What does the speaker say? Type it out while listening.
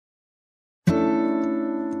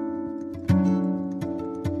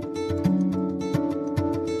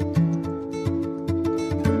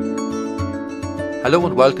Hello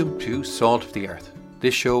and welcome to Salt of the Earth.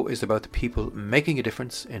 This show is about the people making a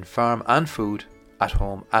difference in farm and food, at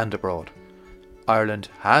home and abroad. Ireland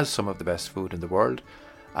has some of the best food in the world,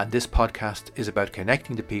 and this podcast is about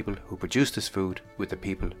connecting the people who produce this food with the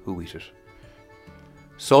people who eat it.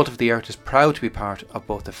 Salt of the Earth is proud to be part of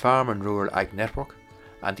both the Farm and Rural Ag Network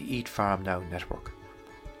and the Eat Farm Now network.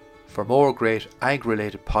 For more great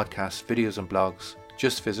ag-related podcasts, videos and blogs,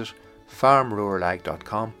 just visit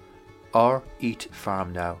farmruralag.com or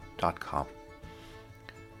eatfarmnow.com.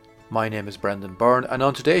 My name is Brendan Byrne, and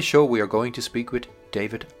on today's show we are going to speak with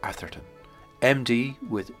David Atherton, MD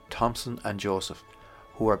with Thomson Joseph,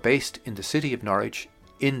 who are based in the city of Norwich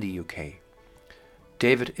in the UK.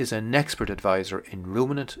 David is an expert advisor in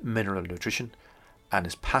ruminant mineral nutrition and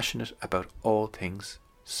is passionate about all things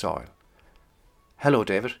soil. Hello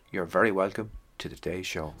David, you're very welcome to today's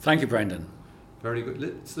show. Thank you, Brendan. Very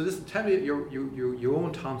good. So listen, tell me, you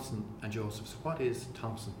own Thomson Joseph. So what is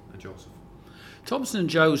Thomson Joseph? Thomson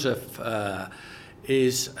Joseph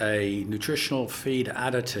is a nutritional feed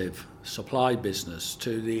additive supply business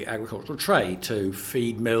to the agricultural trade, to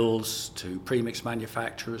feed mills, to premix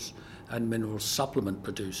manufacturers and mineral supplement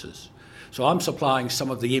producers. So I'm supplying some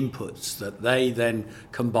of the inputs that they then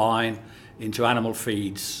combine into animal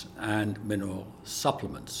feeds and mineral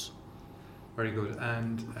supplements. Very good.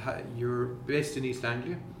 And you're based in East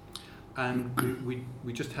Anglia, and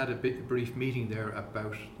we just had a brief meeting there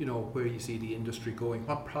about where you see the industry going,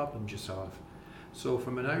 what problems you solve. So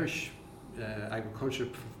from an Irish agriculture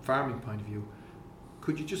farming point of view,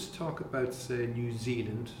 could you just talk about, say, New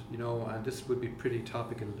Zealand, and this would be pretty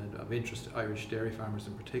topical and of interest to Irish dairy farmers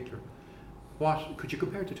in particular. What could you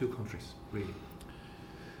compare the two countries, really?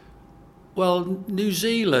 Well, New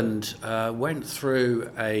Zealand went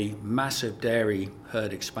through a massive dairy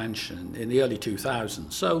herd expansion in the early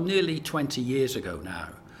 2000s, so nearly 20 years ago now.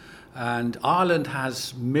 And Ireland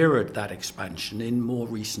has mirrored that expansion in more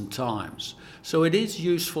recent times. So it is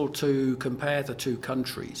useful to compare the two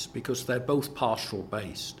countries because they're both pastoral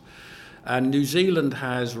based. And New Zealand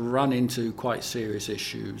has run into quite serious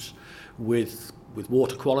issues with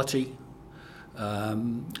water quality,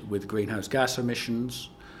 with greenhouse gas emissions,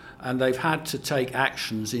 and they've had to take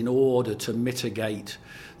actions in order to mitigate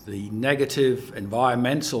the negative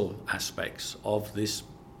environmental aspects of this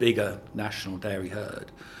bigger national dairy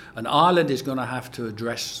herd. And Ireland is going to have to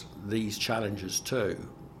address these challenges too,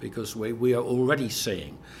 because we are already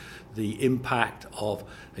seeing the impact of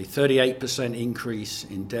a 38% increase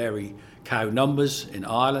in dairy cow numbers in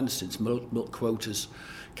Ireland since milk quotas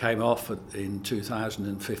came off in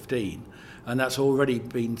 2015. And that's already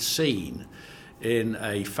been seen in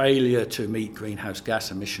a failure to meet greenhouse gas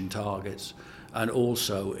emission targets and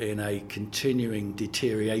also in a continuing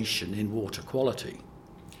deterioration in water quality.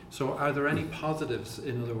 So are there any positives,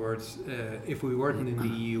 in other words, if we weren't in the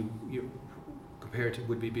EU, compared to,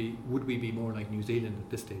 would we be more like New Zealand at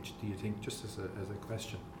this stage, do you think, just as a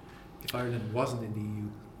question? If Ireland wasn't in the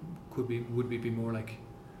EU, would we be more like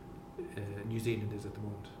New Zealand is at the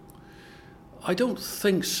moment? I don't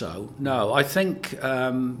think so, no. I think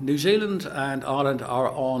New Zealand and Ireland are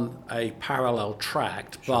on a parallel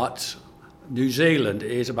track, sure. But New Zealand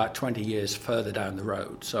is about 20 years further down the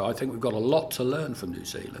road. So I think we've got a lot to learn from New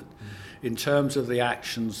Zealand in terms of the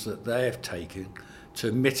actions that they have taken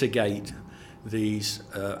to mitigate these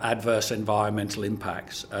adverse environmental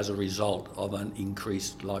impacts as a result of an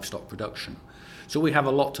increased livestock production. So we have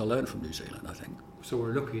a lot to learn from New Zealand, I think. So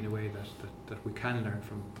we're lucky in a way that we can learn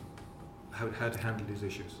from how to handle these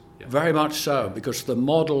issues. Yeah. Very much so, because the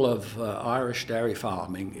model of Irish dairy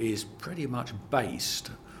farming is pretty much based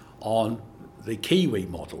on the Kiwi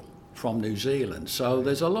model from New Zealand. So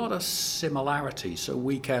there's a lot of similarity. So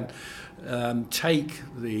we can take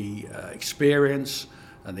the experience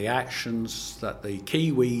and the actions that the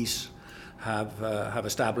Kiwis have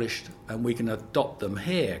established, and we can adopt them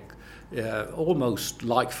here, almost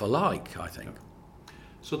like for like, I think.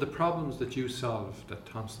 So the problems that you solve, that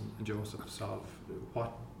Thomson and Joseph solve,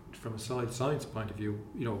 what, from a solid science point of view,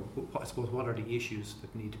 I suppose, what are the issues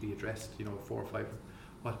that need to be addressed? 4 or 5.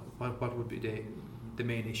 What would be the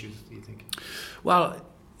main issues, do you think? Well,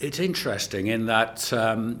 it's interesting in that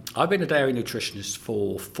I've been a dairy nutritionist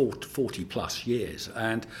for 40 plus years,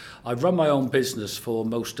 and I've run my own business for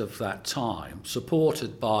most of that time,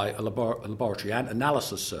 supported by a laboratory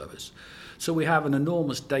analysis service. So we have an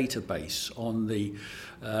enormous database on the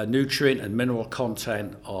nutrient and mineral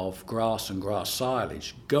content of grass and grass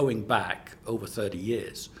silage going back over 30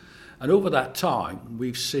 years. And over that time,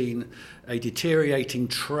 we've seen a deteriorating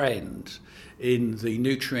trend in the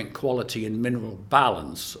nutrient quality and mineral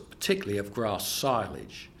balance, particularly of grass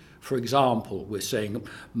silage, For example, we're seeing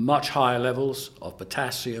much higher levels of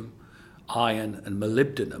potassium, iron and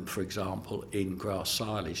molybdenum, for example, in grass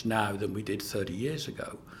silage now than we did 30 years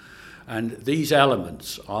ago. And these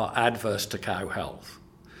elements are adverse to cow health.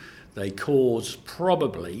 They cause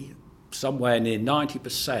probably somewhere near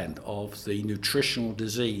 90% of the nutritional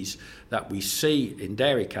disease that we see in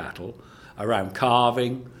dairy cattle around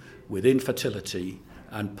calving, with infertility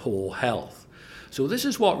and poor health. So this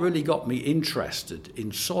is what really got me interested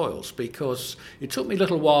in soils, because it took me a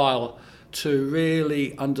little while to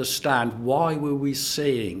really understand why were we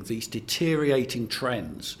seeing these deteriorating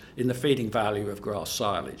trends in the feeding value of grass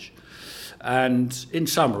silage. And in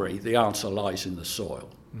summary, the answer lies in the soil.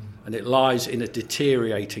 And it lies in a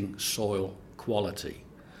deteriorating soil quality,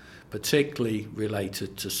 particularly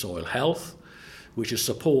related to soil health, which is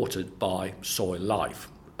supported by soil life.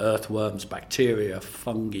 Earthworms, bacteria,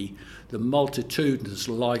 fungi, the multitudinous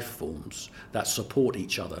life forms that support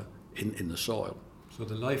each other in the soil. So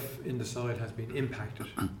the life in the soil has been impacted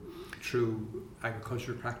through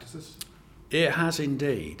agricultural practices? It has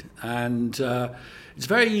indeed, and it's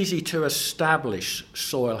very easy to establish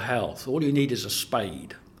soil health. All you need is a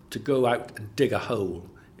spade to go out and dig a hole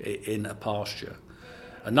in a pasture.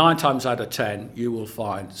 And 9 times out of 10, you will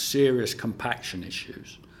find serious compaction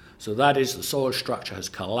issues. So that is, the soil structure has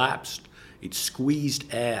collapsed, it's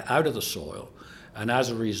squeezed air out of the soil, and as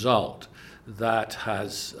a result, that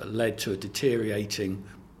has led to a deteriorating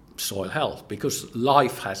soil health because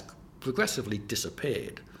life has progressively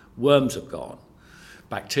disappeared. Worms have gone.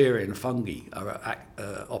 Bacteria and fungi are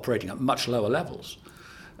operating at much lower levels.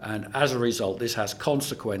 And as a result, this has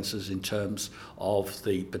consequences in terms of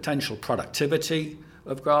the potential productivity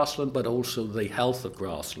of grassland, but also the health of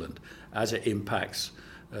grassland as it impacts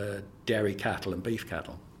dairy cattle and beef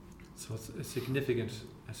cattle. So it's a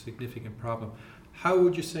significant problem. How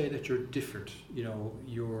would you say that you're different,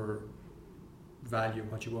 your value,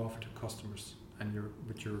 what you offer to customers and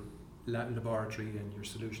with your laboratory and your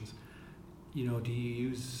solutions? Do you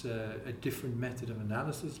use a different method of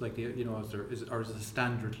analysis, like is it a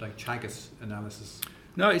standard like Chagas analysis?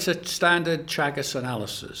 No, it's a standard Chagas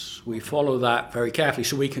analysis. We follow that very carefully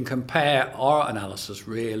so we can compare our analysis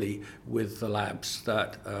really with the labs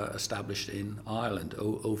that are established in Ireland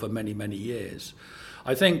over many, many years.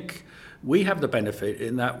 I think we have the benefit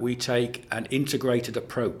in that we take an integrated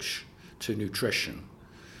approach to nutrition.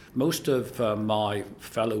 Most of my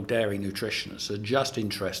fellow dairy nutritionists are just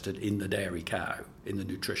interested in the dairy cow, in the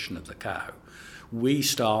nutrition of the cow. We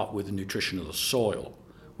start with the nutrition of the soil,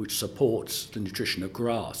 which supports the nutrition of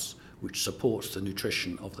grass, which supports the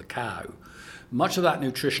nutrition of the cow. Much of that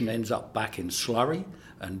nutrition ends up back in slurry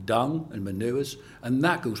and dung and manures, and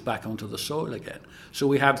that goes back onto the soil again. So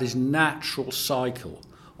we have this natural cycle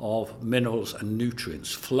of minerals and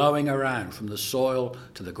nutrients flowing around from the soil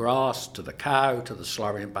to the grass, to the cow, to the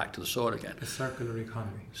slurry and back to the soil again. A circular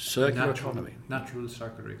economy. Natural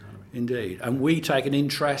circular economy. Indeed. And we take an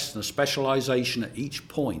interest and a specialisation at each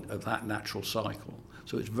point of that natural cycle.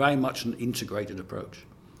 So it's very much an integrated approach.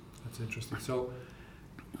 That's interesting. So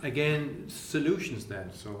again, solutions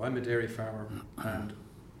then. So I'm a dairy farmer and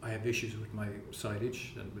I have issues with my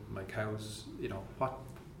silage and with my cows.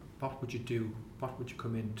 What would you do? What would you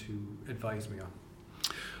come in to advise me on?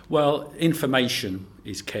 Well, information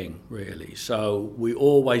is king, really. So we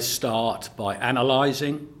always start by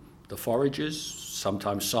analysing the forages,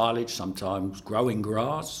 sometimes silage, sometimes growing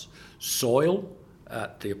grass, soil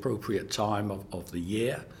at the appropriate time of the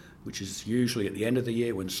year, which is usually at the end of the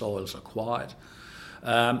year when soils are quiet,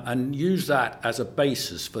 and use that as a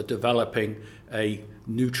basis for developing a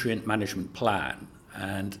nutrient management plan.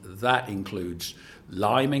 And that includes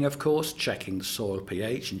liming, of course, checking the soil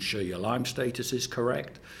pH, ensure your lime status is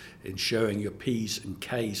correct, ensuring your P's and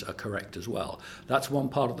K's are correct as well. That's one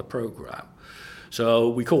part of the program. So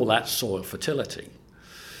we call that soil fertility.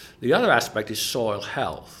 The other aspect is soil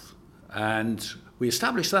health. And we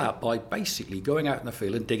establish that by basically going out in the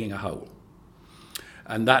field and digging a hole.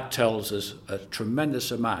 And that tells us a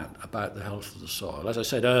tremendous amount about the health of the soil. As I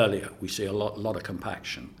said earlier, we see a lot of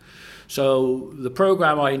compaction. So the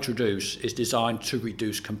program I introduce is designed to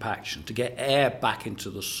reduce compaction, to get air back into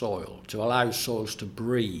the soil, to allow soils to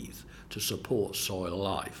breathe, to support soil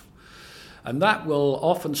life. And that will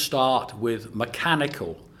often start with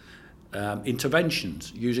mechanical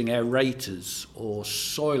interventions using aerators or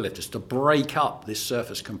soil lifters to break up this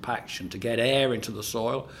surface compaction, to get air into the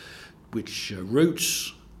soil, which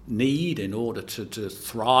roots need in order to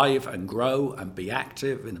thrive and grow and be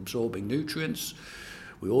active in absorbing nutrients.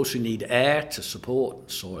 We also need air to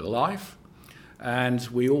support soil life, and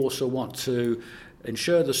we also want to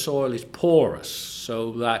ensure the soil is porous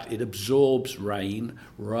so that it absorbs rain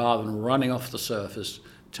rather than running off the surface,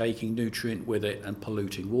 taking nutrient with it and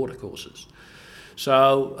polluting watercourses.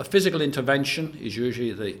 So a physical intervention is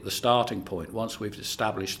usually the starting point once we've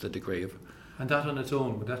established the degree of... And that on its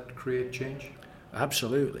own, would that create change?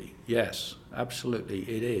 Absolutely, yes, absolutely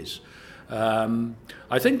it is.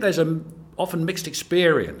 I think there's often mixed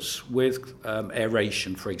experience with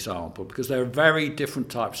aeration, for example, because there are very different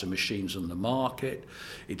types of machines on the market.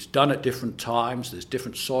 It's done at different times, there's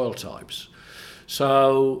different soil types.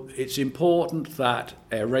 So it's important that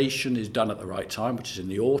aeration is done at the right time, which is in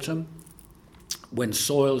the autumn, when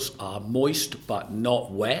soils are moist but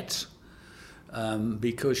not wet,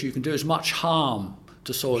 because you can do as much harm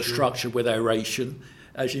to soil structure with aeration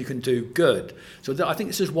as you can do good. So I think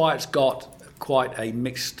this is why it's got quite a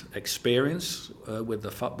mixed experience with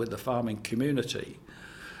the farming community.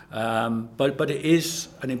 But it is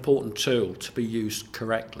an important tool to be used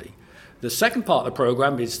correctly. The second part of the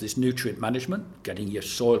program is this nutrient management, getting your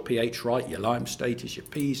soil pH right, your lime status, your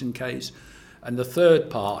P's and K's. And the third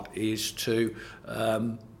part is to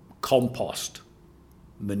compost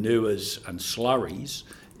manures and slurries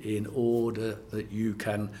in order that you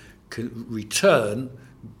can return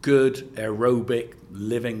good aerobic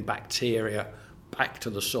living bacteria back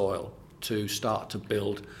to the soil to start to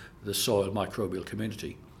build the soil microbial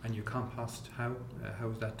community. And you compost, how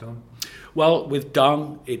is that done? Well, with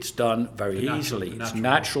dung, it's done very easily. It's a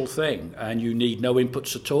natural thing, and you need no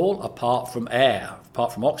inputs at all apart from air,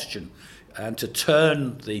 apart from oxygen. And to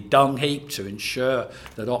turn the dung heap to ensure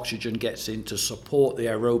that oxygen gets in to support the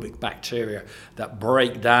aerobic bacteria that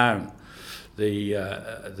break down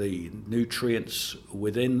the nutrients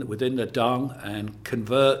within the dung and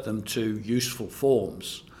convert them to useful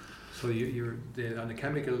forms. So on the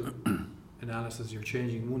chemical analysis, you're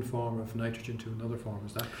changing one form of nitrogen to another form,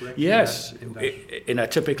 is that correct? Yes. In a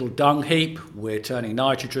typical dung heap, we're turning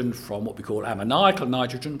nitrogen from what we call ammoniacal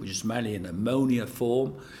nitrogen, which is mainly in ammonia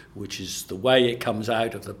form, which is the way it comes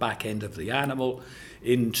out of the back end of the animal,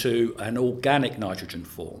 into an organic nitrogen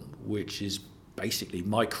form, which is basically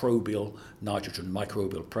microbial nitrogen,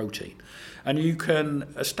 microbial protein. And you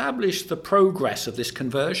can establish the progress of this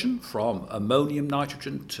conversion from ammonium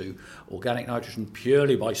nitrogen to organic nitrogen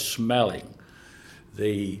purely by smelling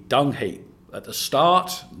the dung heap. At the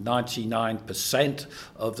start, 99%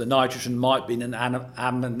 of the nitrogen might be in an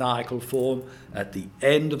ammoniacal form. At the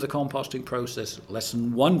end of the composting process, less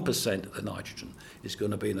than 1% of the nitrogen is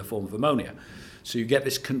going to be in the form of ammonia. So you get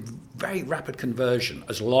this very rapid conversion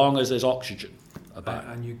as long as there's oxygen about.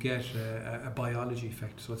 And you get a biology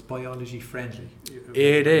effect, so it's biology friendly.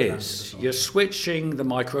 It is. You're switching the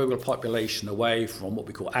microbial population away from what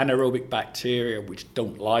we call anaerobic bacteria, which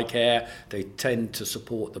don't like air. They tend to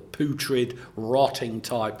support the putrid, rotting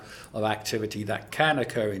type of activity that can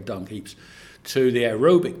occur in dung heaps, to the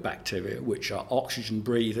aerobic bacteria, which are oxygen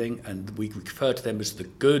breathing, and we refer to them as the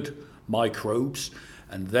good microbes.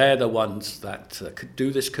 And they're the ones that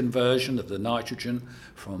do this conversion of the nitrogen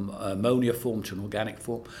from ammonia form to an organic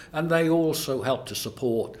form. And they also help to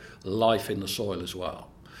support life in the soil as well.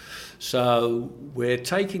 So we're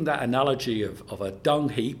taking that analogy of a dung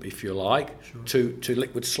heap, if you like, to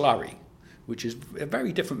liquid slurry, which is a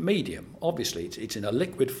very different medium. Obviously, it's in a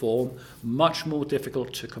liquid form, much more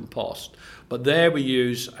difficult to compost. But there we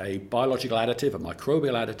use a biological additive, a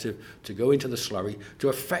microbial additive, to go into the slurry to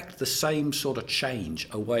affect the same sort of change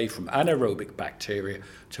away from anaerobic bacteria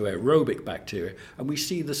to aerobic bacteria. And we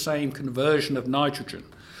see the same conversion of nitrogen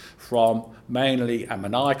from mainly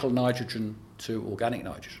ammoniacal nitrogen to organic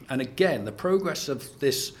nitrogen. And again, the progress of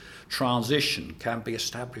this transition can be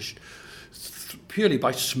established purely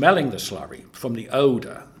by smelling the slurry from the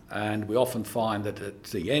odour. And we often find that at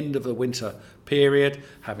the end of the winter period,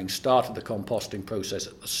 having started the composting process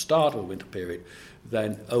at the start of the winter period,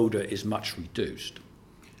 then odour is much reduced.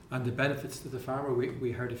 And the benefits to the farmer,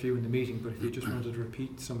 we heard a few in the meeting, but if you just wanted to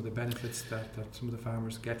repeat some of the benefits that some of the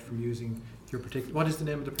farmers get from using your particular... What is the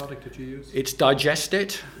name of the product that you use? It's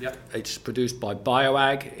Digested. Yep. It's produced by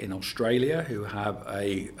BioAg in Australia, who have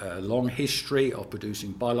a long history of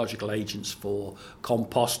producing biological agents for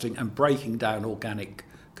composting and breaking down organic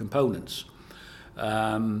components.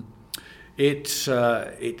 It's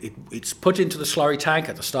put into the slurry tank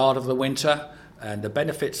at the start of the winter. And the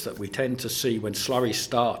benefits that we tend to see when slurry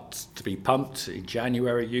starts to be pumped in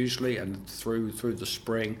January usually and through the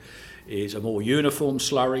spring is a more uniform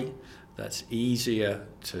slurry that's easier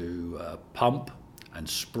to pump and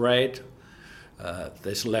spread.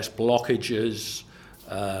 There's less blockages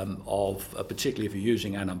particularly if you're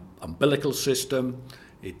using an umbilical system.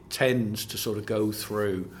 It tends to sort of go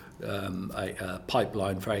through a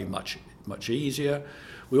pipeline very much much easier.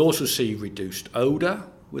 We also see reduced odour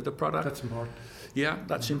with the product. That's important. Yeah,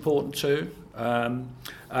 that's important too.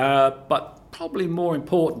 But probably more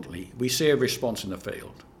importantly, we see a response in the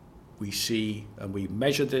field. We see, and we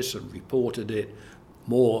measured this and reported it,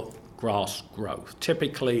 more grass growth,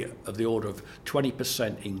 typically of the order of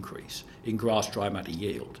 20% increase in grass dry matter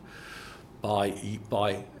yield by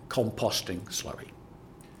composting slurry.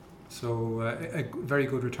 So a very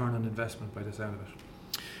good return on investment by the sound of it.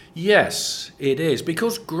 Yes, it is,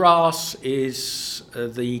 because grass is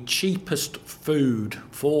the cheapest food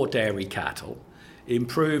for dairy cattle.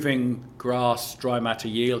 Improving grass dry matter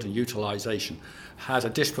yield and utilisation has a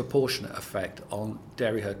disproportionate effect on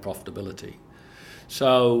dairy herd profitability.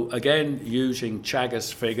 So again, using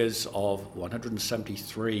Chagger's figures of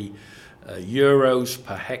 173 euros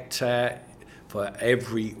per hectare for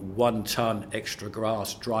every 1 tonne extra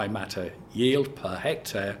grass dry matter yield per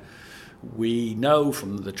hectare, we know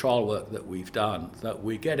from the trial work that we've done that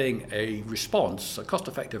we're getting a response, a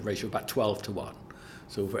cost-effective ratio of about 12 to 1.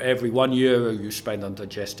 So for every €1 you spend on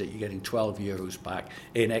digest it, you're getting €12 back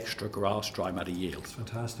in extra grass dry matter yield. That's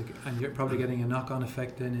fantastic. And you're probably getting a knock-on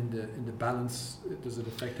effect then in the balance. Does it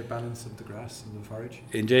affect the balance of the grass and the forage?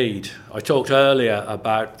 Indeed. I talked earlier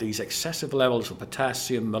about these excessive levels of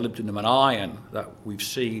potassium, molybdenum and iron that we've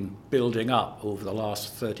seen building up over the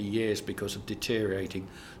last 30 years because of deteriorating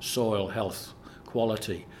soil health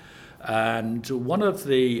quality. And one of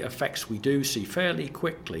the effects we do see fairly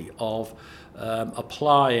quickly of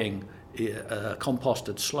applying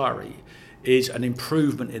composted slurry is an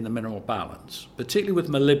improvement in the mineral balance, particularly with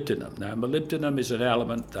molybdenum. Now, molybdenum is an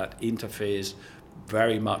element that interferes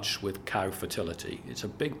very much with cow fertility. It's a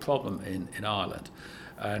big problem in Ireland,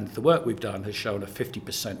 and the work we've done has shown a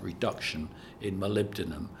 50% reduction in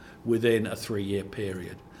molybdenum within a 3-year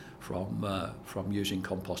period from using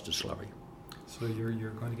composted slurry. So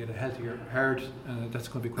you're going to get a healthier herd, and that's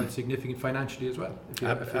going to be quite significant financially as well.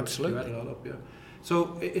 Absolutely. If you add it all up, yeah.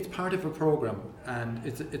 So it's part of a program, and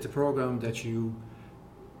it's a program that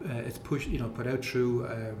it's put out through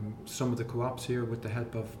some of the co-ops here with the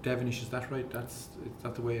help of Devonish. Is that right? Is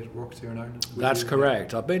that the way it works here in Ireland? That's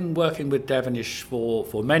correct. I've been working with Devonish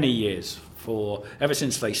for many years, ever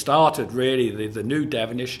since they started. Really, the new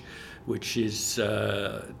Devonish, which is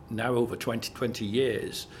now over 20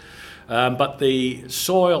 years. But the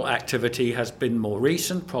soil activity has been more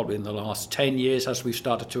recent, probably in the last 10 years, as we've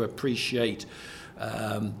started to appreciate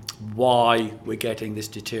why we're getting this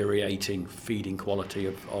deteriorating feeding quality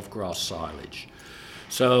of grass silage.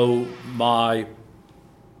 So my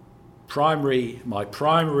primary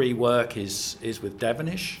work is with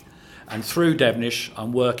Devonish, and through Devonish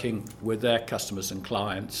I'm working with their customers and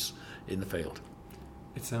clients in the field.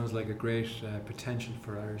 It sounds like a great potential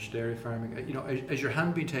for Irish dairy farming. Has your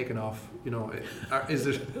hand been taken off? Is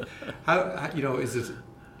it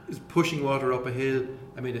is pushing water up a hill?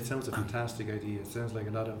 I mean, it sounds a fantastic idea. It sounds like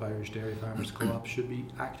a lot of Irish dairy farmers co-ops should be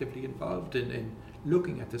actively involved in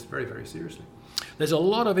looking at this very, very seriously. There's a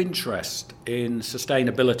lot of interest in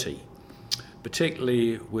sustainability,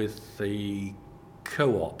 particularly with the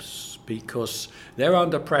co-ops, because they're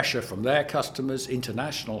under pressure from their customers,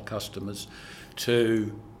 international customers,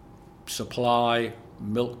 to supply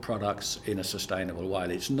milk products in a sustainable way.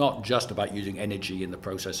 It's not just about using energy in the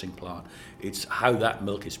processing plant, it's how that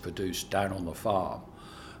milk is produced down on the farm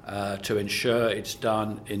to ensure it's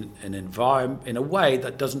done in a way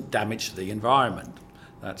that doesn't damage the environment.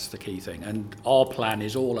 That's the key thing. And our plan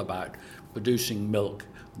is all about producing milk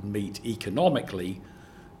and meat economically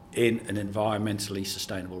in an environmentally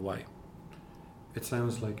sustainable way. It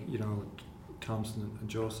sounds like, Thomson and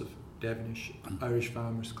Joseph, Devonish, Irish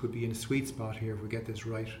farmers could be in a sweet spot here if we get this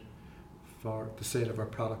right for the sale of our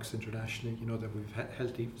products internationally. That we've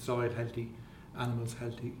healthy soil, healthy animals,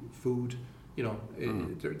 healthy food.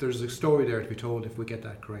 There's a story there to be told if we get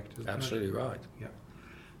that correct. Absolutely right. Yeah.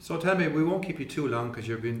 So tell me, we won't keep you too long because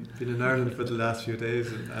you've been in Ireland for the last few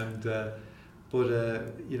days, but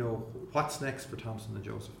what's next for Thomson and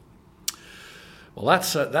Joseph? Well,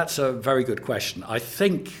 that's a very good question. I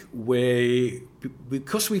think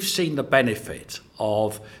because we've seen the benefit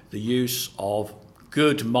of the use of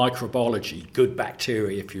good microbiology, good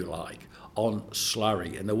bacteria, if you like, on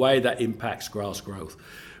slurry and the way that impacts grass growth,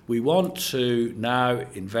 we want to now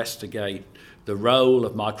investigate the role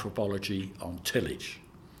of microbiology on tillage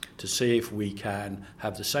to see if we can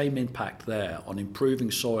have the same impact there on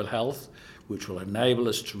improving soil health, which will enable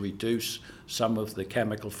us to reduce some of the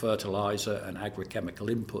chemical fertilizer and agrochemical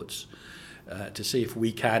inputs, to see if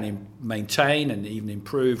we can maintain and even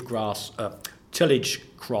improve grass tillage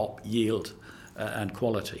crop yield and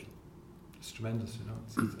quality. It's tremendous,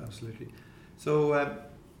 it's absolutely. So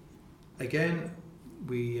again,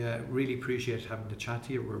 we really appreciate having the chat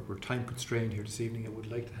to you. We're time constrained here this evening. I would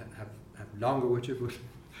like to have longer with you, but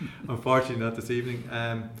unfortunately not this evening.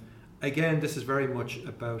 Again, this is very much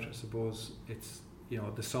about, I suppose, it's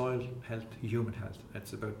the soil health, human health.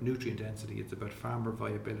 It's about nutrient density. It's about farmer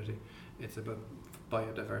viability. It's about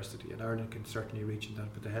biodiversity. And Ireland can certainly reach in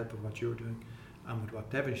that with the help of what you're doing and with what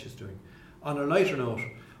Devonish is doing. On a lighter note,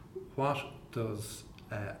 what does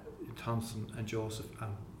Thomson and Joseph,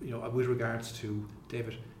 with regards to,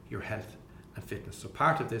 David, your health and fitness? So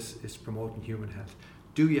part of this is promoting human health.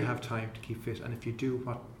 Do you have time to keep fit? And if you do,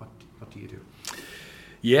 what do you do?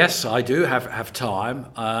 Yes, I do have time.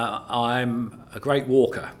 I'm a great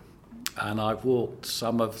walker, and I've walked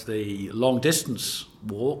some of the long distance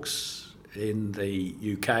walks in the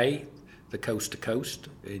UK, the coast to coast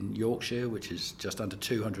in Yorkshire, which is just under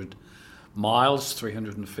 200 miles,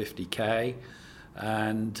 350k.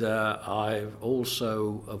 And I've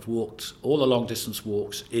also have walked all the long distance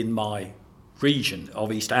walks in my region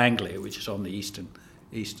of East Anglia, which is on the eastern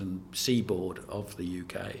seaboard of the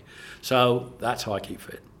UK. So that's how I keep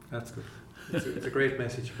fit. That's good. It's a great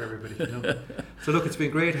message for everybody. So look, it's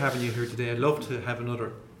been great having you here today. I'd love to have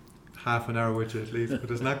another half an hour with you at least,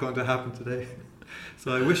 but it's not going to happen today.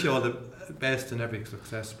 So I wish you all the best and every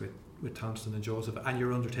success with Thomson and Joseph and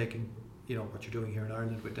your undertaking, what you're doing here in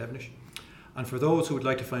Ireland with Devonish. And for those who would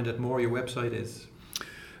like to find out more, your website is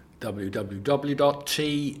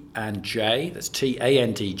www.tandj, that's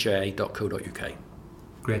tandj.co.uk.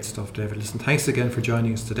 Great stuff, David. Listen, thanks again for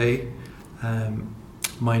joining us today.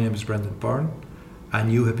 My name is Brendan Byrne,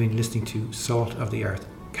 and you have been listening to Salt of the Earth.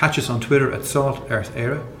 Catch us on Twitter at Salt Earth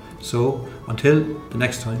Era. So until the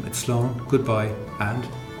next time, it's Sloan, goodbye and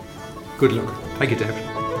good luck. Thank you, David.